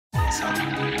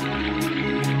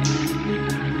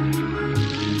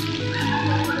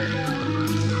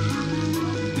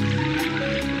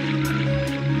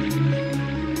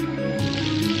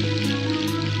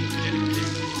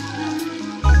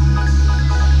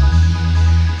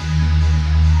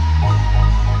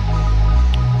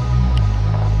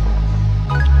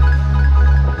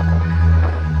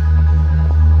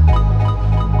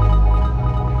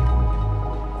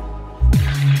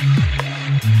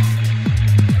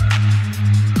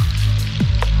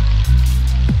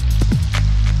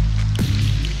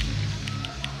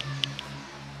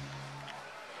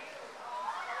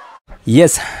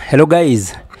Yes, hello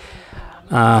guys.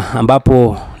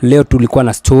 Ambapo leo tulikuwa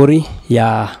na story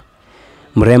ya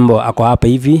mrembo ako hapa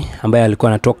hivi ambaye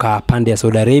alikuwa anatoka pande ya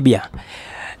Saudi Arabia.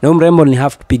 Na mrembo ni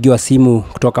kupigiwa simu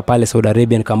kutoka pale Saudi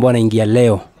Arabia, nikaambiwa anaingia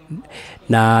leo.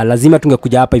 Na lazima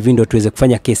tungekuja hapa hivi ndio tuweze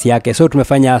kufanya kesi yake. So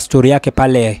tumefanya story yake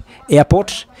pale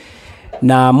airport.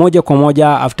 Na moja kwa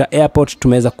moja after airport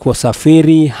tumeweza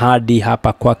kusafiri hadi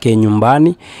hapa kwake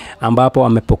nyumbani ambapo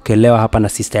amepokelewa hapa na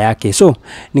sister yake. So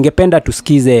ningependa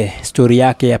tusikize story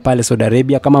yake ya pale Saudi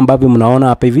Arabia. Kama ambavyo mnaona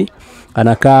hapa hivi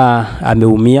anakaa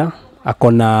ameumia,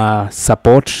 ako na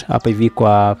support hapa hivi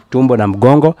kwa tumbo na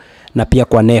mgongo na pia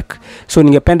kwa neck. So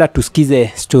ningependa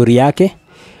tusikize story yake,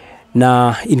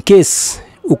 na in case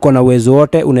uko na uwezo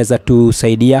wote unaweza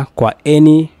tusaidia kwa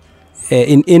in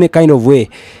any kind of way.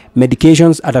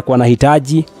 Medications atakuwa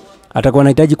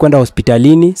anahitaji kwenda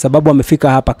hospitalini sababu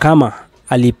amefika hapa kama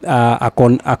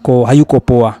hayuko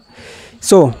poa.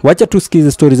 So wacha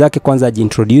tusikize story zake kwanza,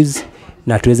 ajiintroduce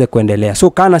na tuweze kuendelea. So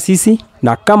kana sisi,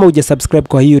 na kama hujasubscribe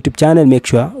kwa hii YouTube channel make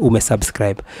sure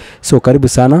umesubscribe. So karibu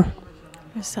sana.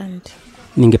 Asante.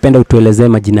 Ningependa utuelezee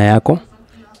majina yako.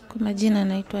 Kwa majina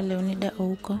naitwa Leonida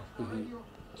Ouko.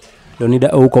 Leonida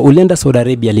Ouko, ulienda Saudi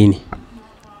Arabia lini?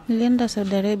 Nilienda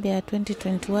Saudi Arabia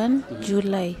 2021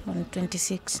 July on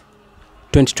 26.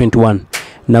 2021.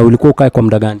 Na ulikuwa ukae kwa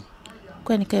muda gani?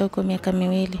 Kwa nikae huko miaka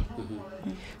miwili.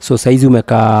 So saizi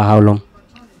umekaa how long?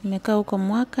 Nimekaa huko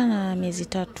mwaka na miezi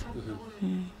 3.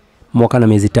 Mwaka na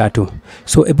miezi 3.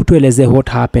 So hebu tueleze what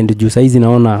happened juu saizi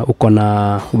naona uko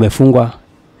na umefungwa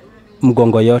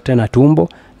mgongo yote na tumbo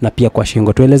na pia kwa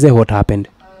shingo. Tueleze what happened.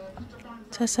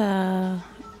 Sasa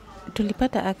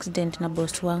tulipata accident na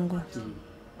boss wangu.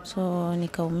 So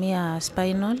nikaumia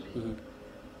spinal.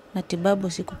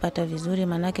 Matibabu sikupata vizuri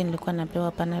manake nilikuwa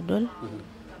napewa Panadol.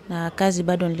 Na kazi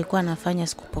bado nilikuwa nafanya,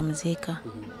 sikupumzika.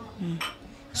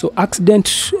 So accident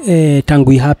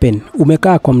tangu happen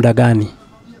umekaa kwa muda gani?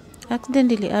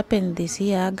 Accident ili happen this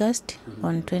year August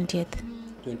on 20th.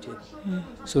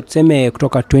 So tuseme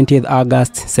kutoka 20th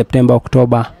August, September,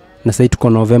 October na sasa tuko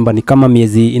November, ni kama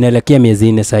miezi inaelekea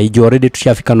miezi 4 sasa. Already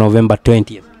tushafika November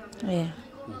 20th. Yeah.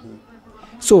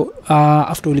 So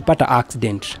after ulipata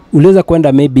accident uliweza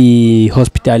kwenda maybe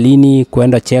hospitalini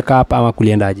kwenda check up ama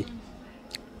kuliendaje?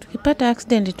 Tukipata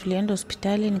accident tulienda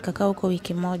hospitali, nikakaa huko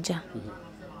wiki moja.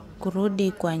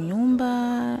 Kurudi kwa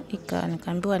nyumba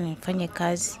nikaambiwa nifanye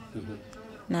kazi.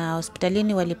 Na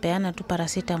hospitalini walipeana tu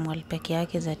paracetamol peke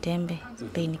yake za tembe,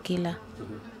 painkiller.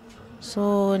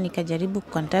 So nikajaribu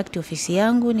contact ofisi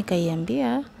yangu,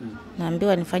 nikaiambia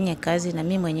naambiwa nifanye kazi na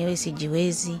mimi mwenyewe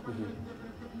sijiwezi.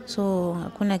 So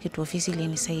hakuna kitu ofisi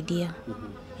ilinisaidia.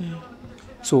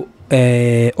 So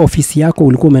ofisi yako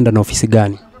ulikuwa umeenda na ofisi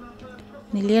gani?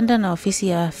 Nilienda na ofisi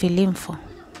ya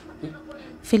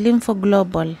Filimfo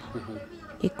Global.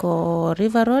 Iko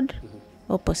River Road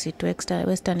opposite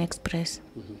Western Express.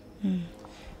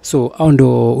 So hao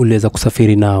ndo uliweza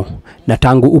kusafiri nao. Na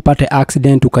tangu upate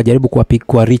accident ukajaribu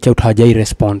kwa reach out hajai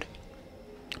respond?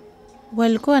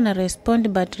 Walikuwa na respond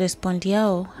but respond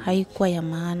yao haikuwa ya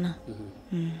maana.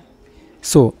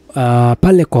 So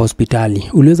pale kwa hospitali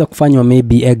uliweza kufanywa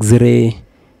maybe x-ray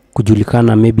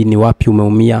kujulikana maybe ni wapi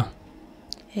umeumia?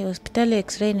 Hospitali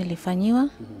x-ray nilifanyiwa,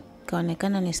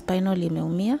 kaonekana ni spinal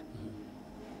imeumia.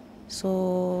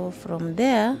 So from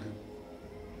there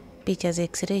pictures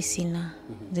x-ray sina.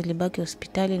 Zilibaki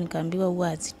hospitali, nikaambiwa huwa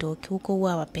hazitoki huko,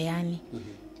 huwa wapeani.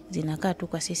 Zinakaa tu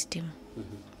kwa system.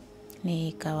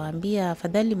 Nikawaambia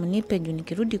afadhali mnipe juu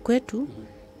nikirudi kwetu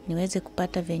niweze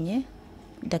kupata venye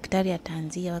daktari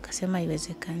ataanzia. Wakasema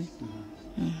haiwezekani.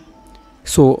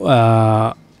 So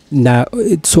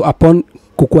so upon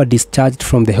kukuwa discharged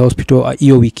from the hospital,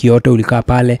 hiyo wiki yote ulikaa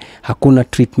pale, hakuna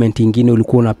treatment ingine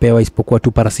ulikuwa unapewa isipokuwa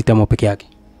tu paracetamol peke yake?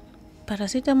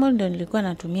 Paracetamol ndio nilikuwa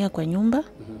natumia kwa nyumba.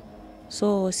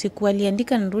 So siku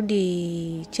aliandika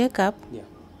nirudi check up.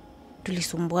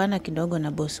 Tulisumbuana kidogo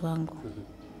na boss wangu.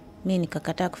 Mimi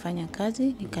nikakataa kufanya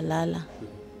kazi, nikalala.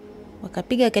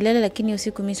 Wakapiga kelele lakini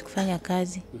usiku mimi sikufanya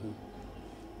kazi.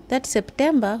 That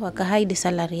September wakahide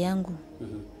salary yangu.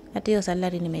 Hata hiyo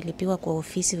salary nimelipiwa kwa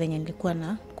ofisi venye nilikuwa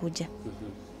na kuja.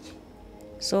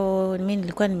 So mimi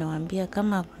nilikuwa nimewaambia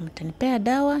kama mtanipea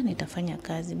dawa nitafanya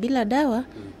kazi. Bila dawa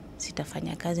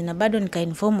sitafanya kazi, na bado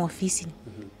nikainform ofisi.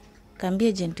 Kaambia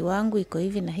agent wangu iko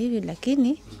hivi na hivi,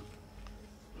 lakini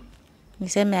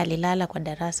niseme alilala kwa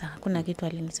darasa, hakuna kitu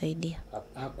alinisaidia.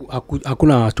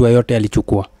 Hakuna hatua yote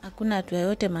alichukua. Hakuna hatua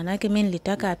yote, manake mimi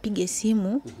nilitaka apige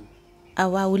simu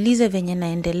awaulize venye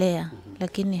naendelea,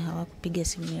 lakini hawakupiga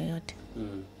simu yoyote.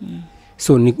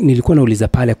 So nilikuwa nauliza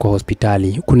pale kwa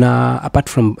hospitali, kuna apart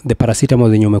from the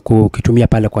paracetamol zenye umekuwa ukitumia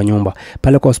pale kwa nyumba,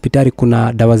 pale kwa hospitali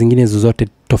kuna dawa zingine zozote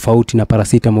tofauti na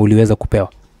paracetamol uliweza kupewa?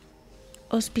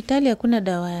 Hospitali hakuna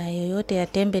dawa yoyote ya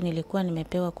tembe nilikuwa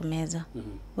nimepewa kumeza.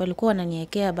 Walikuwa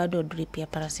wananiwekea bado drip ya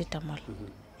paracetamol.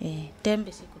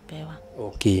 Tembe sikupewa.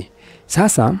 Okay.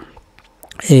 Sasa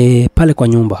pale kwa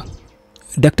nyumba,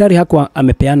 daktari hakuwa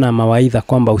amepeana mawaidha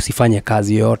kwamba usifanye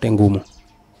kazi yoyote ngumu?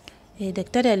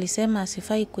 Daktari alisema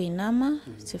sifai kuinama,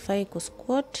 sifai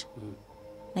kusquat,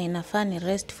 na inafaa ni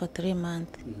rest for 3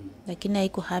 months. Lakini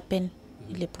haiku happen,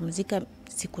 nilipumzika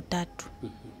siku 3.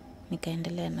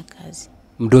 Nikaendelea na kazi.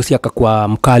 Mdosi akakuwa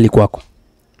mkali kwako?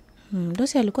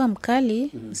 Mdosi alikuwa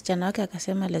mkali, msichana wake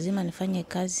akasema lazima nifanye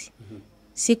kazi.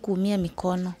 Sikuumia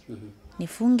mikono.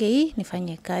 Nifunge hii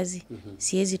nifanye kazi.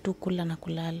 Siwezi tu kula na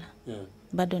kulala.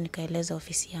 Bado nikaeleza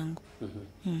ofisi yangu.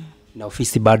 Na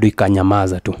ofisi bado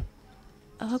ikanyamaza tu?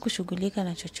 Hawakushughulika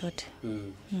na chochote.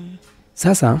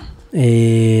 Sasa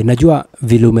najua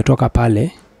vile umetoka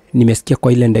pale, nimesikia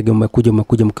kwa ile ndege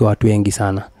umekuja mkiwa watu wengi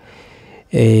sana.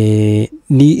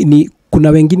 Kuna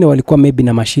wengine walikuwa maybe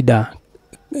na mashida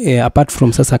apart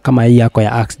from sasa kama hii yako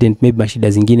ya accident, maybe mashida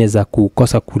zingine za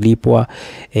kukosa kulipwa,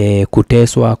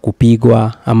 kuteswa,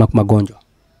 kupigwa ama magonjwa?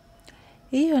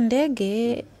 Hiyo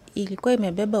ndege ilikuwa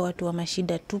imebeba watu wa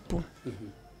mashida tupu.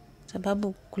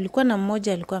 Sababu kulikuwa na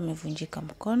mmoja alikuwa amevunjika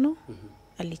mkono,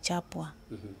 alichapwa.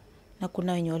 Na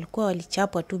kuna wenye walikuwa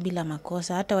walichapwa tu bila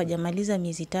makosa, hata wajamaliza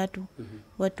miezi 3.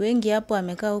 Watu wengi hapo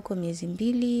amekaa huko miezi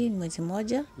 2, mwezi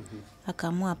 1,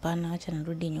 akaamua hapana, acha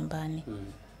narudi nyumbani.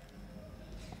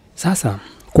 Sasa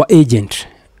kwa agent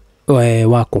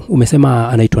wako umesema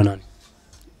anaitwa nani?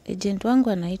 Agent wangu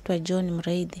anaitwa John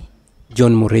Mureithi.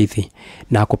 John Mureithi,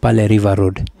 na ako pale River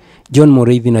Road. John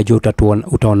Mureithi, najua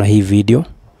utaona hii video.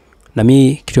 Na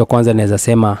mimi kitu ya kwanza naweza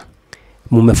sema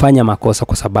mumefanya makosa,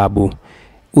 kwa sababu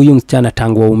huyu msichana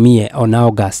tangu aumie on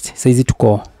August, sasa hizi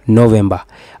tuko November,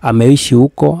 ameishi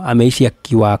huko, ameishi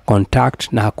akiwa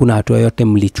contact na hakuna hatua yote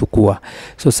mlichukua.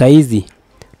 So sasa hizi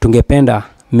tungependa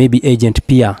maybe agent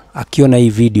pia akiona hii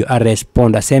video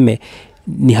arespond, aseme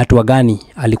ni hatua gani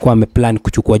alikuwa ameplan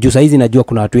kuchukua. Juu sasa hizi najua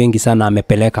kuna watu wengi sana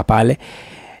amepeleka pale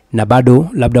na bado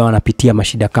labda wanapitia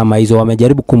mashida kama hizo,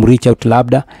 wamejaribu kumreach out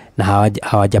labda na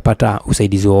hawajapata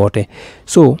usaidizi wowote.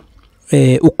 So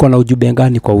uko na ujumbe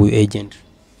gani kwa huyu agent?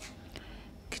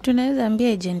 Kitu naweza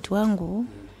ambia agent wangu,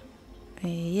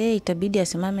 yeye itabidi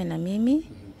asimame na mimi,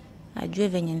 ajue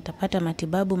venye nitapata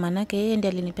matibabu, manake yeye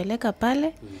ndiye alinipeleka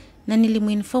pale na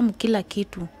nilimuinform kila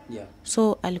kitu.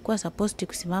 So alikuwa supposed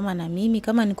kusimama na mimi,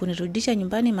 kama ni kunirudisha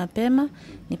nyumbani mapema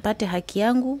nipate haki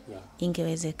yangu,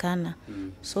 ingewezekana.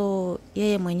 So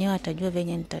yeye mwenyewe atajua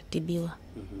venye nitatibiwa.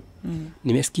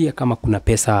 Nimesikia kama kuna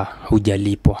pesa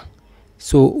hujalipwa.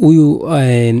 So huyu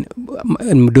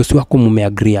mdosi wako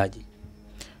mumeagree aje?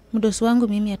 Mdosi wangu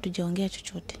mimi hatujaongea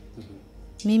chochote.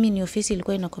 Mimi ni ofisi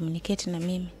ilikuwa ina communicate na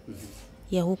mimi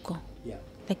ya huko.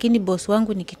 Lakini boss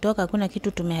wangu nikitoka hakuna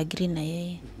kitu tumeagree na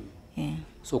yeye.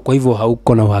 So kwa hivyo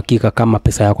hauko na uhakika kama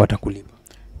pesa yako atakulipa?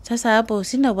 Sasa hapo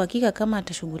sina uhakika kama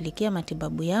atashughulikia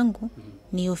matibabu yangu,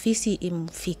 ni ofisi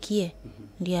imfikie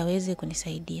ndio aweze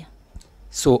kunisaidia.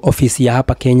 So ofisi ya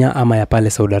hapa Kenya ama ya pale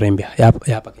Saudi Arabia? Ya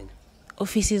hapa Kenya.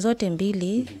 Ofisi zote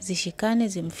mbili zishikane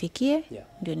zimfikie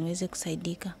ndio niweze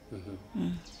kusaidika.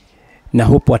 Na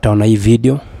hope wataona hii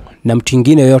video, na mtu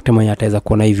mwingine yote mwenye ataweza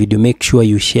kuona hii video, make sure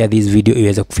you share this video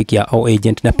iweze kufikia au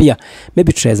agent, na pia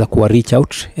maybe tutaweza kuwa reach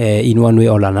out in one way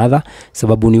or another,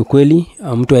 sababu ni ukweli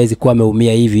mtu hawezi kuwa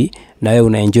ameumia hivi na wewe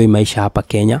unaenjoy maisha hapa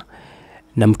Kenya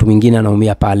na mtu mwingine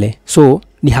anaumia pale. So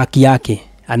ni haki yake,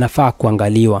 anafaa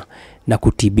kuangaliwa na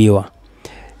kutibiwa.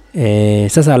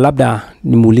 Sasa labda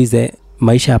nimuulize,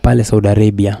 maisha pale Saudi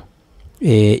Arabia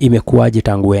imekuwaje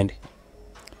tangu uende?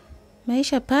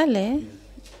 Maisha pale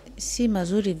si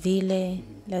mazuri vile,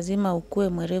 lazima ukue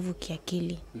mwerevu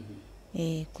kiakili.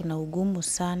 Kuna ugumu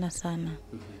sana.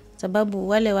 Sababu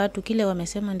wale watu kile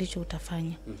wamesema ndicho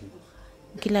utafanya.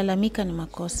 Ukilalamika ni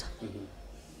makosa.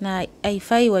 Na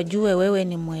haifai wajue wewe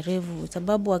ni mwerevu,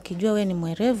 sababu wakijua wewe ni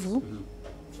mwerevu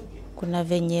kuna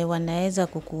venye wanaweza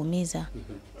kukuumiza.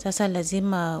 Sasa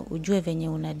lazima ujue venye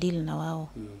una deal na wao.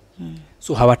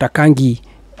 So hawatakangi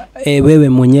wewe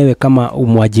mwenyewe kama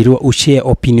umwajiriwa ushare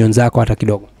opinions zako hata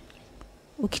kidogo?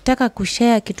 Ukitaka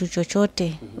kushare kitu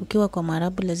chochote ukiwa kwa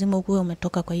Mwarabu lazima ukuwe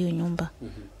umetoka kwa hiyo nyumba.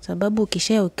 Sababu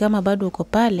ukishare kama bado uko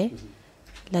pale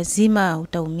lazima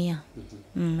utaumia.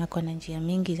 Nako na njia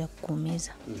mingi za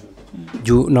kukuumiza.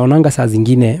 Juu naonanga saa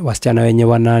zingine wasichana wenye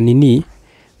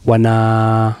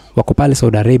wako pale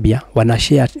Saudi Arabia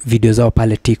wanashare video zao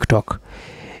pale TikTok.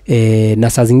 Na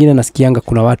saa zingine nasikianga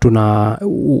kuna watu na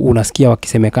unasikia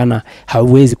wakisemekana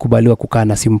hauwezi kubaliwa kukaa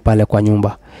na simu pale kwa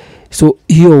nyumba. So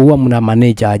hiyo huwa mna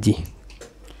manage aje?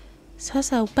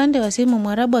 Sasa upande wa simu,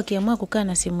 Mwarabu akiamua kukaa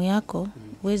na simu yako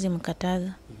huwezi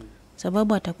mkataza.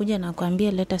 Sababu atakuja na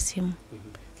kuambia leta simu.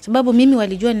 Sababu mimi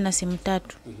walijua nina simu 3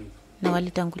 na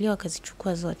walitangulia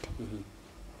wakazichukua zote.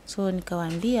 So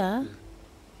nikawaambia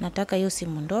nataka hiyo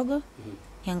simu ndogo,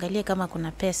 niangalie kama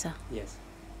kuna pesa.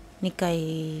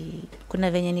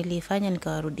 Kuna venye nilifanya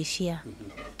nikawarudishia.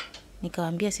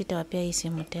 Nikawaambia sitawapea hii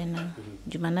simu tena.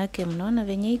 Jumanake mnaona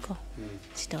venye iko?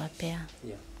 Sitawapea.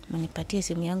 Mnipatie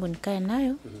simu yangu nikae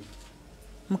nayo.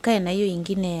 Mkae na hiyo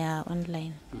ingine ya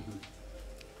online.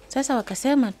 Sasa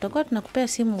wakasema tutakuwa tunakupea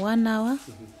simu 1 hour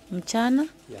mchana,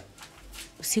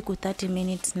 usiku 30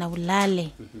 minutes na ulale.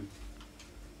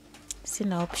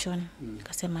 Sina option.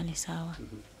 Nikasema ni sawa.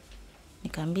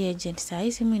 Nikaambia agent saa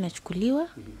hii simu inachukuliwa,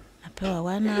 napewa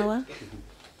 1 hour,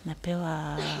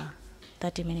 napewa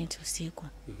 30 minutes usiku.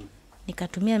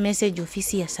 Nikatumia message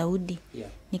ofisi ya Saudi.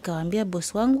 Nikawaambia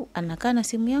boss wangu anakaa na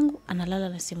simu yangu, analala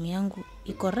na simu yangu.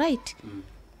 Iko right?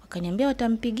 Wakaniambia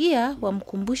watampigia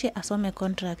wamkumbushe asome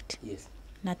contract.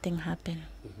 Nothing happened.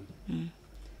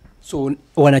 So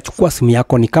wanachukua simu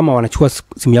yako, ni kama wanachukua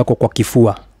simu yako kwa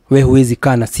kifua. Wewe huwezi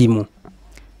kaa na simu.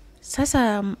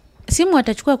 Sasa simu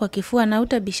watachukua kwa kifua na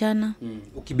utabishana.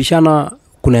 Ukibishana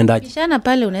kunaendaje? Bishana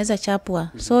pale unaweza chapwa.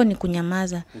 So ni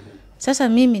kunyamaza. Sasa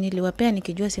mimi niliwapea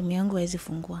nikijua simu yangu haiwezi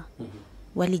fungua.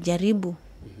 Walijaribu,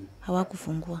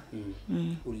 hawakufungua.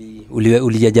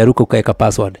 Ulijajaruka ukaweka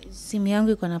password? Simu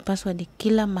yangu iko na password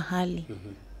kila mahali.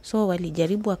 So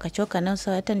walijaribu wakachoka nao,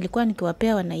 so hata nilikuwa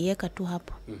nikiwapea wanaiweka tu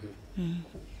hapo.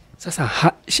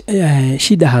 Sasa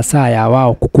shida hasa ya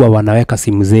wao kukua wanaweka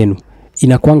simu zenu,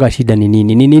 inakuanga shida ni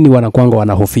nini? Ni nini wanakuanga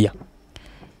wanahofia?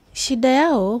 Shida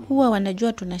yao huwa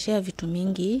wanajua tunashare vitu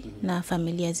mingi na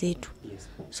familia zetu.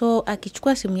 So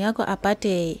akichukua simu yako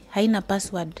apate haina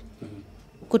password,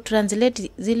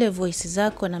 kutranslate zile voice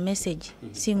zako na message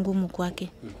si ngumu kwake.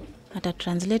 Ata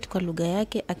translate kwa lugha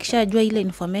yake, akishajua ile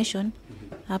information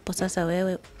hapo sasa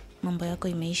wewe mambo yako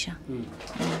imeisha.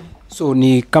 So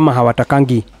ni kama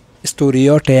hawatakangi story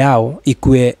yote yao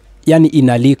ikue, yani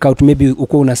ina leak out, maybe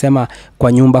uko unasema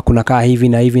kwa nyumba kunakaa hivi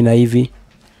na hivi na hivi,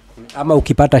 ama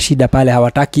ukipata shida pale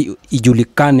hawataki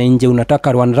ijulikane nje,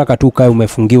 wanataka tu kae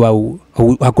umefungiwa,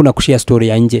 hakuna kushare story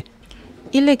ya nje.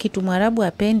 Ile kitu Mwarabu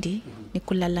hapendi ni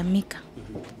kulalamika.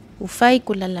 Ufai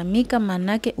kulalamika,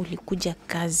 manake ulikuja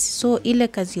kazi. So ile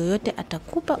kazi yoyote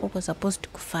atakupa uko supposed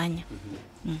kufanya.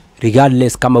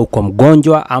 Regardless kama uko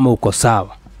mgonjwa ama uko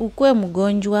sawa. Ukue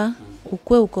mgonjwa,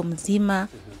 ukue uko mzima,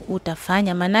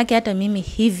 utafanya. Manake hata mimi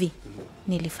hivi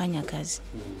nilifanya kazi.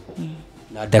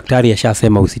 Na daktari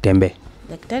ashasema usitembee?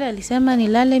 Daktari alisema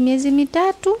nilale miezi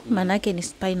 3, manake ni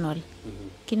spinal.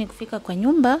 Lakini kufika kwa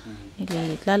nyumba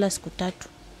nililala siku 3.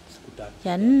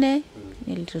 Ya 4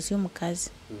 niliresume kazi.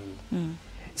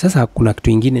 Sasa kuna kitu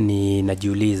kingine ni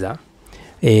najiuliza,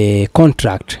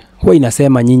 contract huwa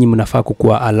inasema nyinyi mnafaa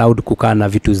kukuwa allowed kukaa na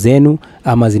vitu zenu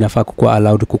ama zinafaa kukuwa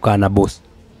allowed kukaa na boss?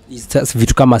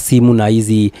 Vitu kama simu na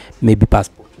hizi maybe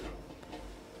passport.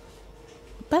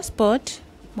 Passport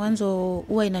mwanzo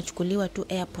huwa inachukuliwa tu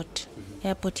airport.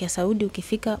 Airport ya Saudi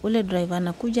ukifika ule driver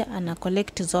anakuja ana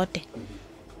collect zote.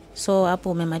 So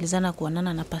hapo umemalizana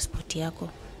kuonana na passport yako.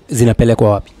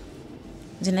 Zinapelekwa wapi?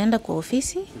 Zinaenda kwa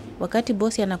ofisi, wakati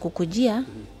bosi anakukujia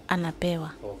anapewa.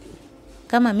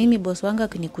 Kama mimi boss wangu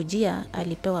akinikujia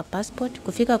alipewa passport,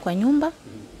 kufika kwa nyumba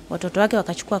watoto wake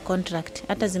wakachukua contract,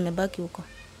 hata zimebaki huko.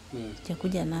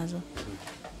 Sitakuja nazo.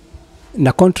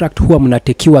 Na contract huwa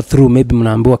mnatekiwa through, maybe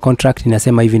mnaambiwa contract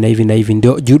inasema hivi na hivi na hivi.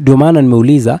 Ndio maana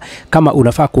nimeuliza kama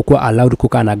unafaa kukuwa allowed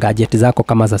kukaa na gadget zako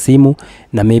kama za simu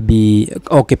na maybe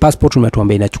passport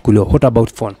umetuambia inachukuliwa. What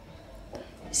about phone?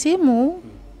 Simu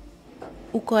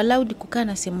uko allowed kukaa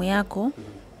na simu yako,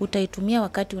 utaitumia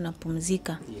wakati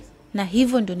unapumzika. Na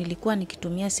hivyo ndio nilikuwa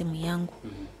nikitumia simu yangu.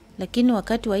 Lakini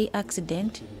wakati wa hii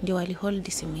accident ndio walihold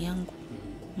simu yangu.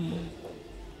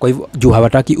 Kwa hivyo juu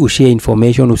hawataki ushare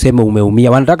information useme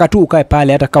umeumia. Wanataka tu ukae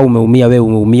pale hata kama umeumia wewe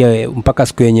umeumia mpaka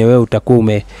siku yenyewe wewe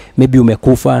utakuwa maybe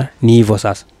umekufa ni hivyo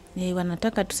sasa.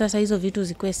 Wanataka tu sasa hizo vitu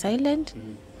zikuwe silent.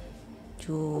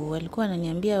 Juu walikuwa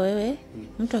wananiambia wewe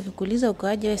mtu akikuuliza uko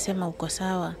aje wewe sema uko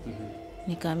sawa.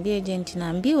 Nikaambia agent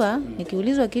naambiwa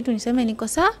nikiulizwa kitu niseme niko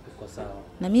sawa.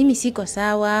 Na mimi siko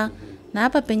sawa. Na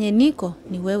hapa penye niko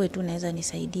ni wewe tu unaweza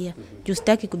nisaidia. Juu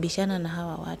sitaki kubishana na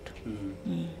hawa watu.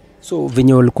 So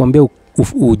venye walikuambia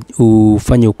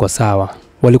ufanye uko sawa.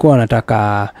 Walikuwa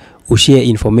wanataka ushare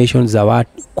information za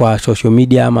watu kwa social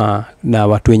media ama na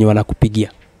watu wenye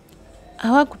wanakupigia.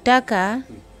 Hawakutaka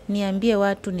niambie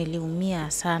watu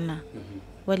niliumia sana.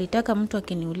 Walitaka mtu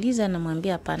akiniuliza na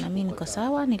mwambie hapana mimi niko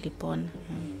sawa nilipona.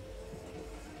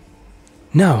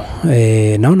 Now,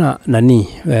 naona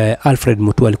Alfred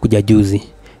Mutua alikuja juzi.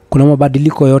 Kuna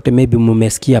mabadiliko yote maybe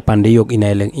mmesikia pande hiyo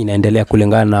inaendelea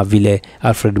kulingana na vile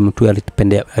Alfred Mutua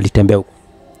alitembea huko?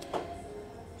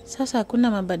 Sasa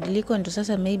hakuna mabadiliko ndio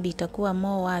sasa maybe itakuwa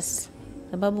more worse.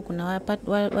 Sababu kuna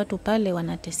watu pale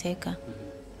wanateseka.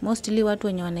 Mostly watu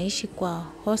wenye wanaishi kwa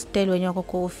hostel wenye wako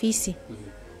kwa ofisi.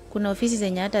 Kuna ofisi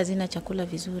zenye hata hazina chakula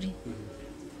vizuri.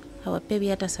 Hawapewi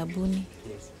hata sabuni.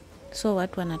 So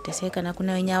watu wanateseka na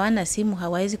kuna wenye hawana simu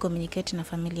hawawezi communicate na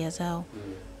familia zao.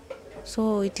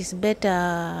 So it is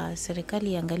better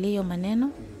serikali iangalie hiyo maneno.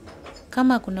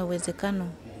 Kama kuna uwezekano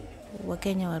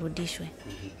Wakenya warudishwe.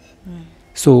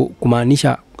 So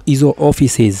kumaanisha hizo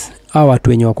offices au watu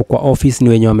wenye wako kwa office ni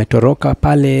wenye wametoroka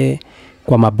pale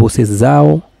kwa mabosses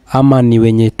zao ama ni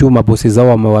wenye tu mabosses zao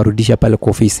wamewarudisha pale kwa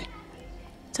ofisi?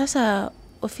 Sasa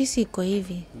ofisi iko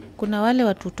hivi. Kuna wale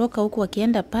watu kutoka huku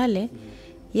wakienda pale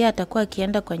yeye atakuwa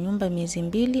akienda kwa nyumba miezi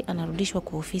 2 anarudishwa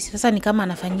kwa ofisi. Sasa ni kama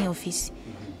anafanyia ofisi.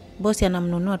 Bosi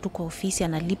anamnunua tu kwa ofisi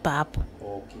analipa hapo.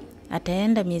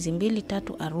 Ataenda miezi 2-3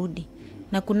 arudi.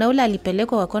 Na kuna ule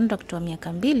alipelekwa wa contract wa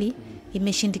miaka 2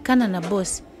 imeshindikana na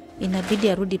boss inabidi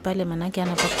arudi pale manake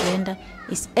anapokwenda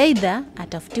is either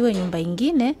atafutiwe nyumba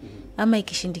ingine ama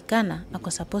ikishindikana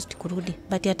ako supposed kurudi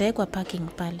but atawekwa parking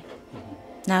pale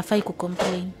na hafai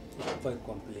kucomplain.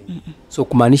 So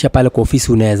kumaanisha pale kwa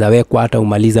ofisi unaweza wekwa hata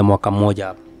umaliza mwaka mmoja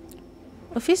hapo?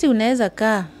 Ofisi unaweza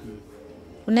kaa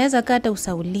hata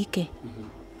usaulike.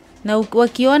 Na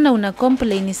wakiona una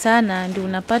complain sana ndio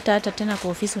unapata hata tena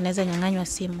kwa ofisi unaweza nyang'anywa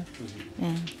simu.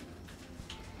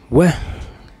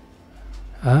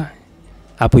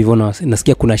 Hapo hivyo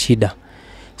nasikia kuna shida.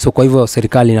 So kwa hivyo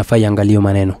serikali inafaa iangalie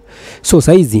maneno. So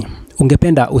saizi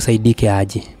ungependa usaidike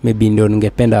aje? Maybe ndio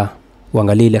ungependa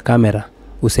uangalie ile kamera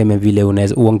useme vile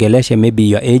unaweza uongeleshe maybe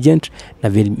your agent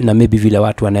na maybe vile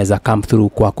watu wanaweza come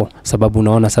through kwako sababu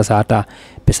unaona sasa hata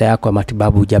pesa yako ya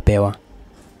matibabu hujapewa.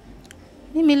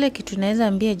 Mimi ile kitu naweza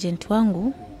ambia agent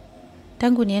wangu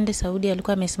tangu niende Saudi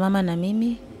alikuwa amesimama na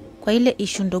mimi kwa ile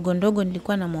issue ndogo ndogo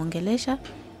nilikuwa namuongelesha.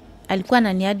 Alikuwa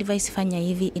anani advice fanya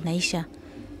hivi inaisha.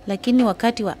 Lakini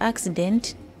wakati wa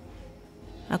accident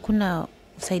hakuna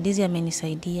usaidizi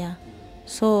amenisaidia.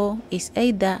 So is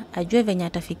either ajue venye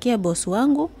atafikia boss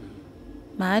wangu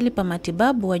mahali pa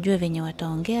matibabu wajue venye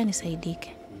wataongea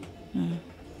nisaidike.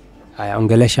 Haya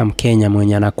ongelesha Mkenya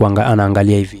mwenye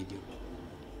anaangalia hii video.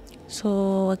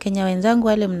 So Wakenya wenzangu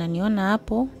wale mnaniona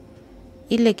hapo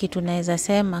ile kitu naweza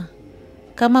sema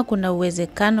kama kuna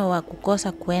uwezekano wa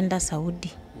kukosa kuenda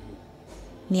Saudi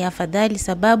ni afadhali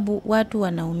sababu watu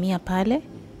wanaumia pale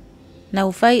na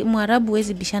ufai Mwarabu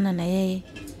wezi bishana na yeye.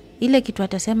 Ile kitu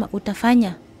atasema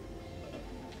utafanya.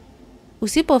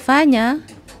 Usipofanya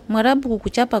Mwarabu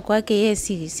kukuchapa kwake yeye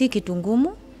si kitu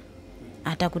ngumu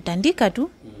atakutandika tu.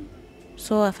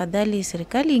 So afadhali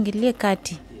serikali ingilie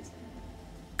kati.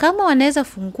 Kama wanaweza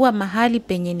fungua mahali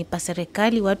penye ni pa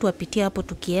serikali watu wapitie hapo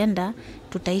tukienda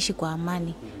tutaishi kwa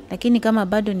amani. Lakini kama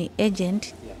bado ni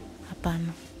agent hapana.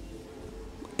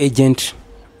 Agent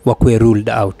wakuwe ruled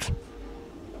out.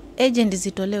 Agent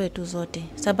zitolewe tu zote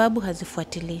sababu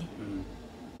hazifuatilii.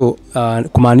 So,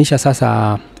 kumaanisha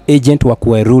sasa agent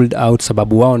wakuwe ruled out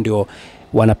sababu wao ndio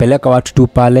wanapeleka watu tu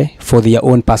pale for their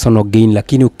own personal gain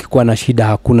lakini ukikuwa na shida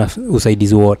hakuna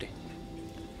usaidizi wote.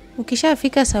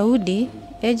 Ukishafika Saudi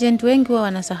agent wengi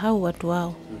wanasahau watu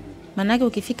wao. Manake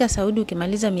ukifika Saudi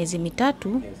ukimaliza miezi 3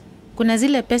 kuna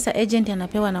zile pesa agent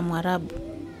anapewa na Mwarabu.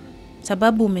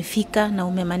 Sababu umefika na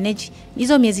umemanage.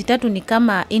 Hizo miezi 3 ni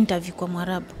kama interview kwa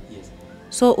Mwarabu.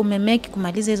 So umemake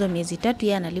kumaliza hizo miezi 3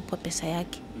 yeye analipwa pesa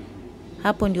yake.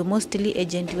 Hapo ndio mostly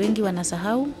agent wengi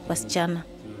wanasahau wasichana.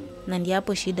 Na ndio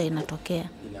hapo shida inatokea.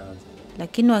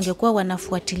 Lakini wangekuwa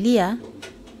wanafuatilia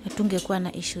hatungekuwa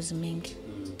na issues mingi.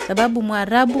 Sababu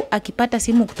Mwarabu akipata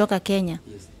simu kutoka Kenya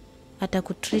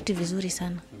atakutreat vizuri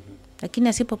sana. Lakini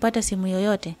asipopata simu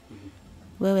yoyote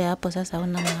wewe hapo sasa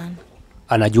una maana.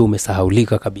 Anajua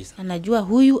umesahaulika kabisa. Anajua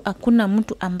huyu hakuna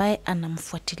mtu ambaye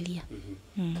anamfuatilia.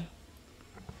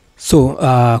 So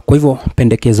kwa hivyo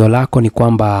pendekezo lako ni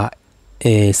kwamba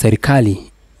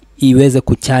serikali iweze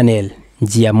kuchannel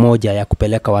njia moja ya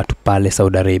kupeleka watu pale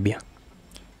Saudi Arabia.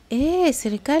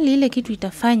 Serikali ile kitu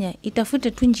itafanya,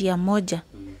 itafute tu njia moja.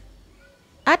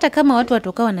 Hata kama watu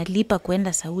watoka wanalipa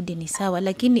kuenda Saudi ni sawa,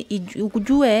 lakini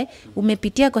ujue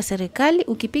umepitia kwa serikali,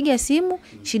 ukipiga simu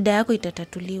shida yako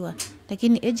itatatuliwa.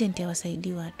 Lakini agent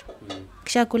hawasaidii watu.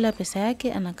 Kisha kula pesa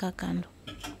yake anakaa kando.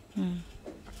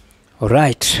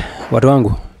 Alright, watu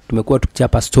wangu, tumekuwa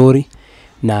tukichapa story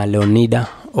na Leonida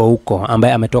Ouko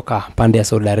ambaye ametoka pande ya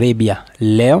Saudi Arabia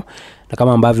leo, na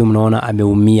kama ambavyo mnaona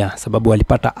ameumia sababu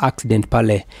alipata accident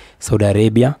pale Saudi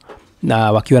Arabia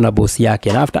na wakiwa na bosi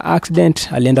yake, na after accident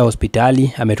alienda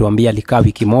hospitali. Ametuambia alikaa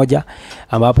wiki moja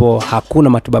ambapo hakuna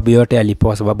matibabu yote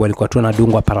alipewa sababu alikuwa tu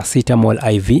anadungwa paracetamol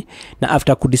IV, na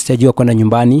after kudischargewa kwenda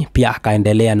nyumbani pia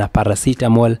akaendelea na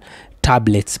paracetamol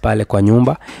tablets pale kwa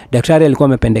nyumba. Daktari alikuwa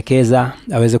amependekeza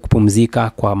aweze kupumzika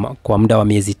kwa muda wa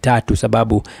miezi 3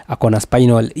 sababu akona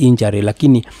spinal injury,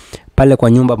 lakini pale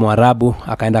kwa nyumba Mwarabu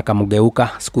akaenda akamgeuka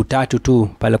siku 3 tu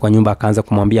pale kwa nyumba, akaanza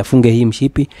kumwambia funge hii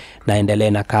mshipi na endelee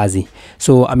na kazi.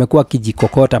 So amekuwa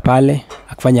kijikokota pale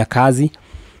akifanya kazi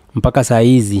mpaka saa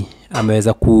hizi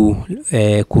ameweza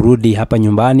kurudi hapa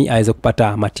nyumbani aweze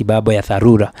kupata matibabu ya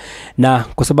dharura, na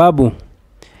kwa sababu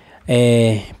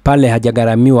pale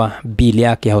hajagharamiwa bili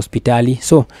yake ya hospitali.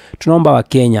 So tunaomba wa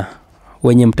Kenya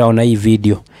wenye mtaona hii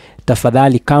video,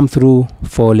 tafadhali come through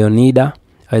for Leonida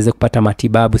aweze kupata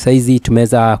matibabu. Saizi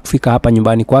tumeweza kufika hapa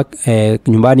nyumbani kwa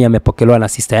nyumbani amepokelewa na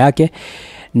sister yake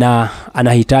na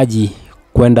anahitaji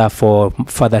kwenda for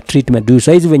further treatment.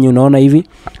 Saizi venye unaona hivi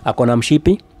akona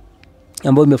mshipi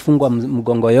ambao imefungwa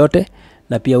mgongo yote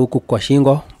na pia huku kwa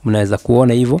shingo mnaweza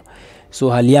kuona hivyo. So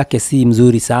hali yake si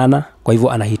mzuri sana, kwa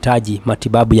hivyo anahitaji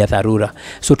matibabu ya dharura.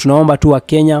 So tunaomba tu wa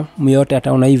Kenya myote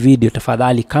ataona hii video,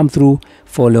 tafadhali come through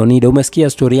for Leonida. Umesikia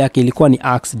story yake ilikuwa ni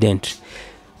accident.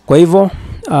 Kwa hivyo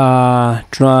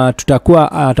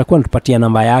atakuwa natupatia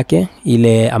namba yake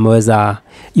ile ameweza,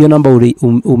 hiyo namba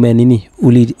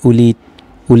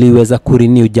uliweza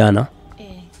kurenew jana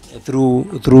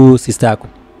through sister yako.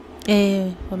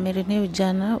 Wamerenew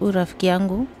jana, urafiki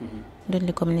yangu ndio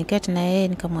nilicommunicate na yeye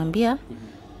nikamwambia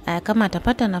kama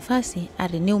atapata nafasi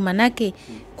arenew, manake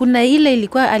kuna ile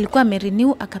alikuwa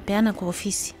amerenew akapeana kwa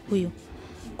ofisi huyu.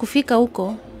 Kufika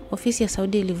huko ofisi ya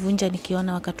Saudi ilivunja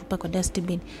nikiona wakatupa kwa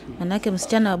dustbin. Manake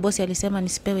msichana wa bosi alisema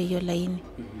nisipewe hiyo laini.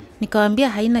 Nikamwambia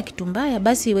haina kitu mbaya,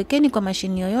 basi wekeni kwa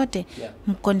mashini yoyote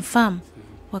mconfirm.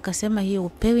 Wakasema hiyo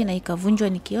upewi, na ikavunjwa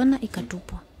nikiona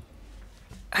ikatupwa.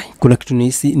 Kuna kitu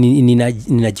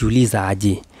ninajiuliza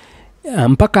aje.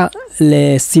 Mpaka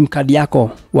le sim card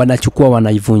yako wanachukua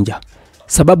wanaivunja.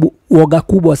 Sababu uoga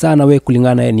kubwa sana we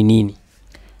kulingana ni nini?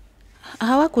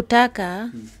 Hawakutaka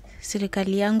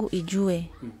serikali yangu ijue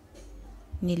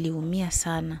niliumia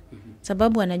sana.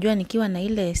 Sababu wanajua nikiwa na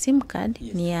ile sim card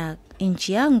ni ya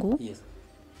nchi yangu.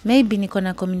 Maybe niko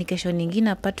na communication nyingine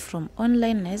apart from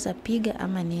online, naweza piga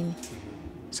ama nini.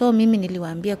 So mimi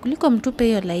niliwaambia kuliko mtupe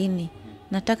hiyo laini,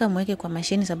 nataka mweke kwa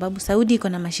mashini sababu Saudi iko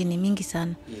na mashini mingi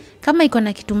sana. Kama iko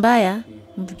na kitu mbaya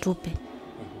mtupe,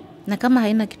 na kama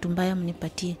haina kitu mbaya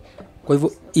mnipatie. Kwa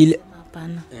hivyo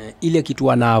ile kitu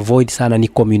wana avoid sana ni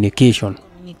communication.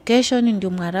 Communication ndio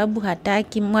Mwarabu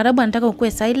hataki. Mwarabu anataka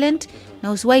ukue silent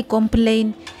na usiwahi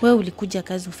complain. Wewe ulikuja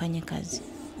kazi ufanye kazi.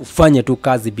 Ufanye tu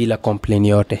kazi bila complain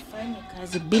yote. Ufanye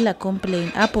kazi bila complain,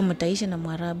 hapo mtaishi na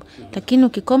Mwarabu. Lakini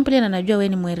ukicomplain anajua wewe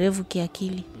ni mwerevu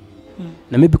kiakili.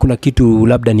 Na maybe kuna kitu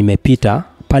labda nimepita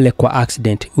pale kwa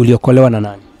accident, uliokolewa na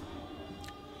nani?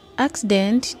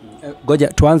 Accident? Goja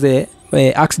tuanze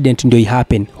accident ndio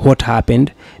happen, what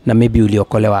happened, na maybe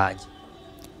uliokolewa aje?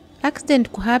 Accident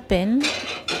kuhappen,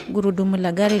 gurudumu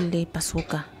la gari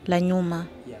lilipasuka la nyuma.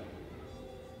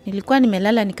 Nilikuwa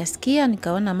nimelala nikasikia,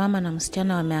 nikaona mama na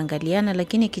msichana wameangaliana,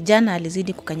 lakini kijana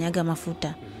alizidi kukanyaga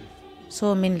mafuta.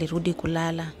 So mimi nilirudi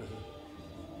kulala.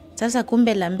 Sasa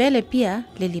kumbe la mbele pia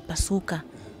lilipasuka.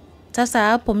 Sasa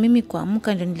hapo mimi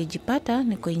kuamka ndio nilijipata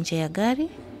niko nje ya gari.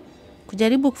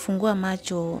 Kujaribu kufungua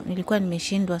macho nilikuwa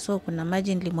nimeshindwa, so kuna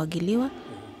maji nilimwagiliwa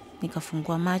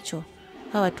nikafungua macho.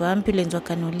 Hawa watu wa ambulance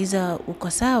wakaniuliza uko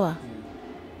sawa?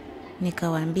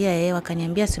 Nikawaambia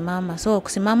wakaniambia simama. So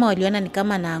kusimama waliona ni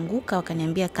kama naanguka,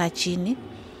 wakaniambia kaa chini.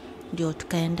 Ndio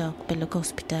tukaenda kupeleka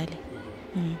hospitali.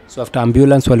 So after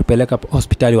ambulance walipeleka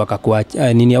hospitali wakakuacha,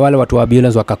 wale watu wa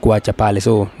ambulance wakakuacha pale,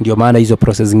 so ndio maana hizo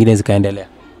process zingine zikaendelea.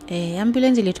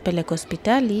 Ambulance ilitupeleka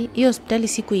hospitali. Hiyo hospitali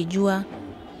sikuijua,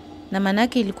 na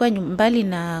manake ilikuwa mbali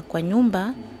na kwa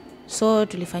nyumba. So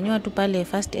tulifanywa tu pale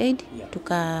first aid,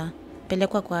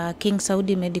 tukapelekwa kwa King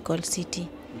Saudi Medical City.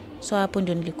 So hapo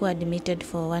ndio nilikuwa admitted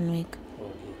for 1 week.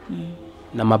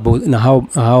 Na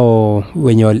hao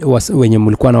wenye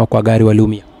mlikuwa nao kwa gari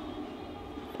waliumia?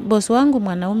 Boss wangu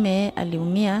mwanaume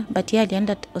aliumia, but yeye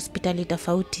alienda hospitali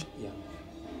tofauti.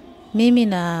 Mimi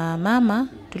na mama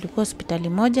tulikuwa hospitali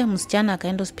moja, msichana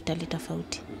akaenda hospitali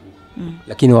tofauti.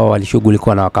 Lakini wao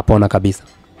walishughulika na wakapona kabisa?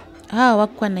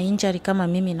 Hawakuwa na injury kama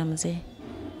mimi na mzee.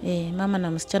 Mama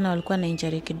na msichana walikuwa na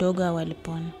injury kidogo,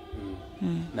 walipona.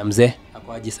 Na mzee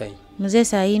ako aje sasa? Mzee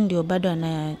sasa ndio bado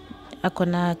ako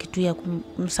na kitu ya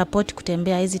kumsupport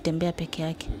kutembea, hizi tembea peke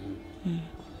yake.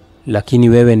 Lakini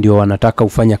wewe ndio wanataka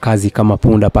ufanya kazi kama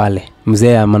punda pale.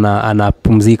 Mzee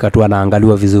anapumzika tu,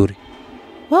 anaangaliwa vizuri.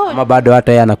 Ama bado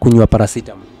hata yeye anakunywa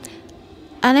paracetamol?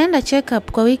 Anaenda check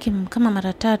up kwa wiki kama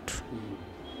mara 3.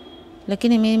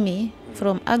 Lakini mimi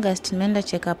from August nimeenda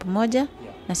check up moja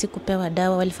na sikupewa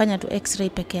dawa, walifanya tu x-ray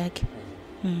peke yake.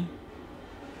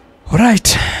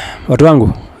 Alright. Watu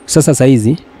wangu, sasa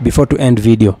hizi before to end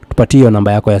video, tupatie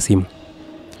namba yako ya simu.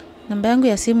 Namba yangu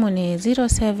ya simu ni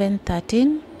 0713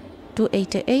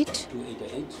 288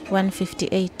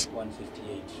 158.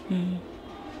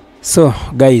 So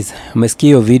guys, mmesikia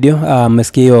hiyo video,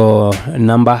 mmesikia hiyo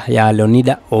namba ya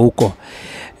Leonida Ouko.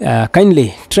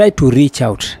 Kindly try to reach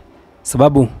out,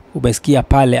 sababu umesikia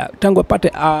pale tangu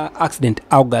apate accident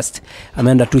August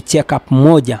ameenda tu check up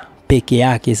moja peke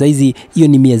yake. Saizi hiyo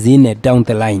ni miezi 4 down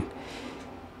the line.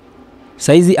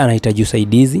 Saizi anahitaji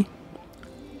usaidizi,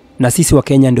 na sisi wa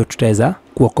Kenya ndio tutaweza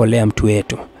kuokolea mtu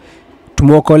wetu.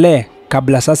 Tumuokolee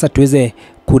kabla sasa tuweze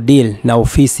kudeal na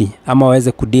ofisi, ama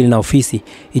waweze kudeal na ofisi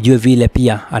ijue vile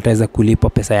pia ataweza kulipa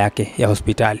pesa yake ya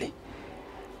hospitali.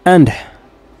 And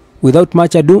without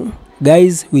much ado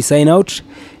guys, we sign out.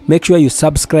 Make sure you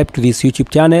subscribe to this YouTube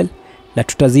channel, na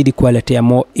tutazidi kuwaletea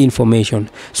more information.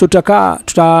 So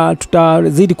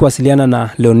tutazidi kuwasiliana na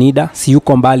Leonida, si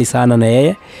yuko mbali sana na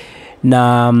yeye,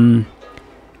 na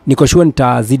niko sure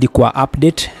nitazidi kwa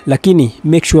update, lakini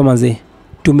make sure manze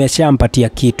tumeshampatia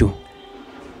kitu,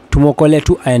 tumuokolee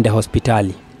tu aende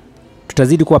hospitali.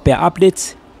 Tutazidi kuwapea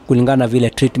updates kulingana vile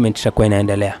treatment itakuwa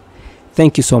inaendelea.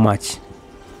 Thank you so much.